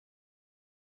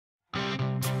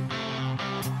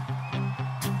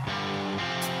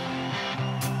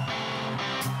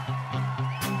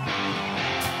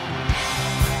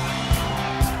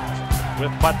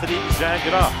with Patrik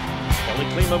Jagra. Kelly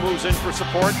Klima moves in for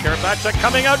support. Karabacek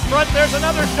coming out front. There's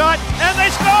another shot, and they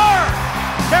score!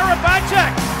 Karabacek!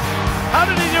 How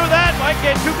did he do that? Mike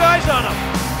had two guys on him.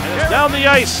 And it's down the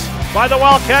ice by the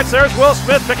Wildcats. There's Will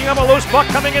Smith picking up a loose puck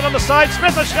coming in on the side.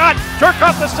 Smith a shot.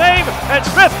 Turcotte the save, and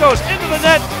Smith goes into the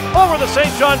net over the St.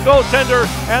 John goaltender,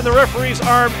 and the referee's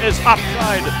arm is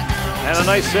upside. And a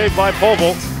nice save by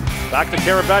Povel. Back to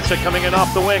Karabacek coming in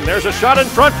off the wing. There's a shot in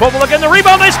front. Povel again. The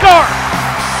rebound. They score!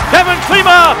 Kevin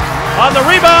Klima on the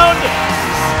rebound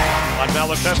on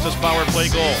Malatesta's power play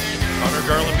goal. Connor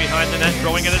Garland behind the net,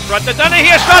 throwing it in front to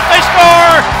Dennehy. A shot. They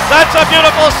score! That's a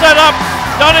beautiful setup.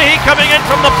 Dennehy coming in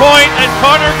from the point, and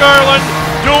Connor Garland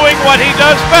doing what he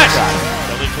does best.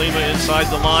 Kelly Klima inside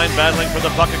the line, battling for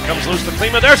the puck. It comes loose to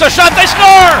Klima. There's a shot. They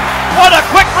score! What a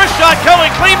quick wrist shot,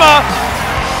 Kelly Klima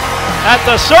at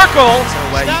the circle.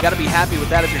 You got to be happy with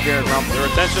that if you're Garrett Rumpel. Their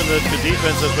attention to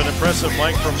defense has been impressive,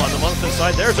 Mike, from on the Moncton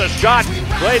side. There's a shot.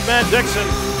 Played man Dixon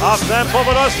off Sam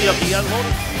Povodosny. He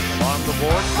unloaded along the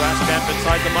board. Graskamp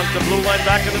inside the Moncton blue line,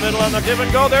 back in the middle on the give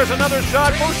and go. There's another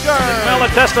shot. Bouchard.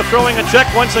 Malatesta throwing a check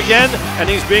once again, and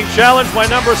he's being challenged by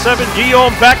number 7,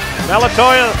 Guillaume Beck.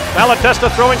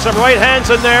 Malatesta throwing some right hands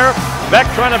in there. Beck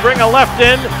trying to bring a left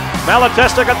in.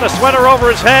 Malatesta got the sweater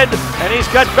over his head, and he's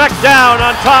got Beck down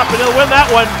on top, and he'll win that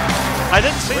one. I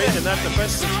didn't see it in that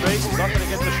defensive space. He's not going to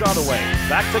get the shot away.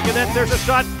 Back to Gannett. There's a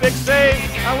shot. Big save.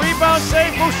 A rebound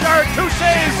save. Bouchard. 2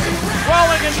 saves.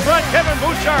 Crawling in front. Kevin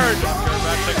Bouchard.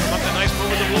 Karabacek up the nice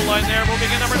move with the blue line there. Moving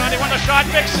in number 91. A shot.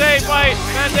 Big save by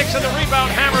Van Dixon. The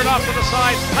rebound hammered off to the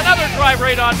side. Another drive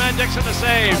right on Van Dixon to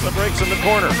save. The breaks in the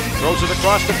corner. Throws it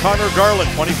across to Connor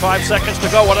Garland. 25 seconds to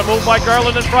go. What a move by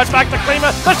Garland in front. Back to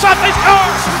Klima. The shot. They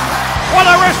score! What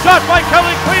a wrist shot by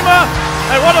Kelly Klima.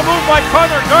 And what a move by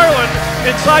Connor Garland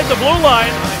inside the blue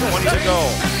line. 20 to go.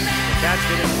 The Cats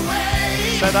getting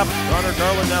set up. Connor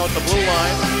Garland now at the blue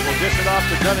line. Will dish it off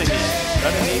to Dennehy.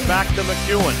 Dennehy back to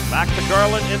McEwen. Back to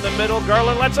Garland in the middle.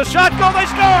 Garland lets a shot go. They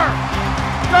score!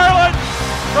 Garland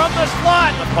from the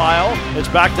slot. The pile.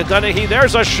 It's back to Dennehy.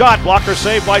 There's a shot. Blocker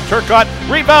saved by Turcotte.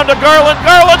 Rebound to Garland.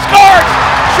 Garland scores!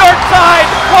 Short side.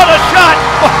 What a shot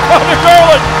by Connor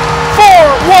Garland.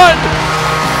 4-1.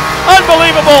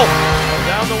 Unbelievable.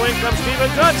 Down the wing comes Steven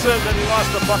Johnson, and he lost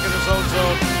the puck in his own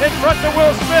zone. In front to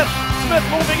Will Smith. Smith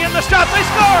moving in the shot. They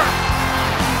score!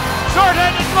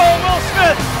 Short-handed goal, Will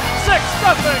Smith.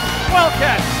 6-0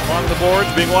 Wildcats. Along the boards,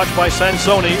 being watched by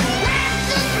Sansoni.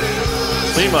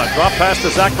 Klima, drop pass to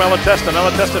Zach Malatesta.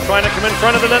 Malatesta trying to come in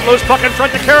front of the net. Loose puck in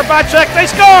front to Karabacek. They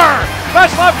score!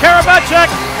 Václav Karabacek.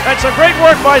 And some great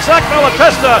work by Zach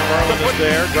Malatesta. Garland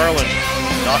there. Garland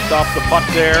knocked off the puck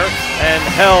there and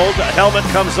held. A helmet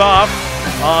comes off.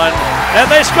 And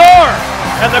they score!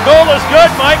 And the goal is good,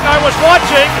 Mike. I was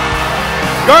watching.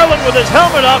 Garland with his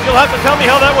helmet off. You'll have to tell me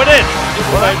how that went in.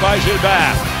 Played by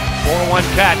Gilbert. 4-1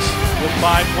 Cats with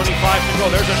 5:25 to go.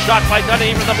 There's a shot by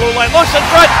Dennehy from the blue line. Loose in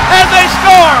front, and they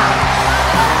score!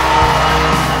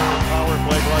 Power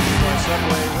play brought to you by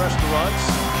Subway Restaurants.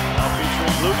 Now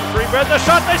featuring gluten-free bread. The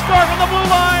shot, they score from the blue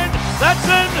line. That's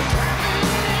in.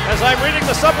 As I'm reading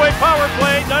the Subway power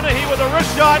play, Dennehy with a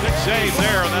wrist shot. Big save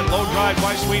there on that low drive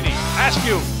by Sweeney.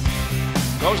 Askew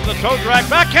goes to the toe drag.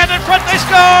 Backhand in front, they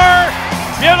score!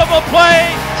 Beautiful play.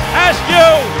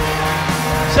 Askew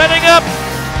setting up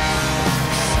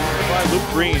by Luke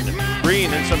Green.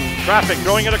 Green in some traffic,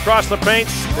 throwing it across the paint.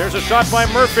 There's a shot by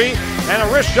Murphy, and a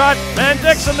wrist shot. Van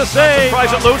Dixon the save.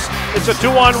 Tries it loose. It's a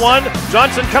 2-on-1.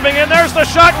 Johnson coming in. There's the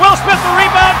shot. Will Smith the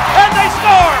rebound, and they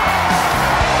score!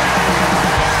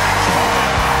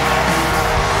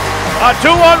 A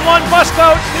 2-on-1 bust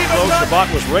out.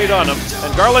 Shabbat was right on him,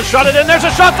 and Garland shot it in. There's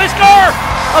a shot. They score!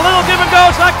 A little give and go.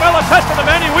 Zach Malatesta to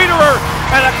Manny Wiederer,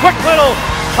 and a quick little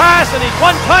pass, and he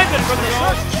one-timed it from the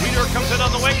shot. Wiederer comes in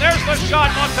on the wing. There's the shot.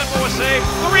 Monttempo was saved.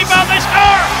 The rebound. They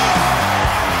score!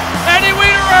 Manny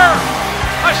Wiederer,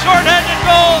 a short-handed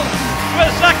goal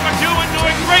with Zach McEwen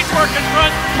doing great work in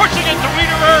front, pushing it to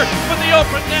Wiederer with the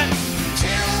open net.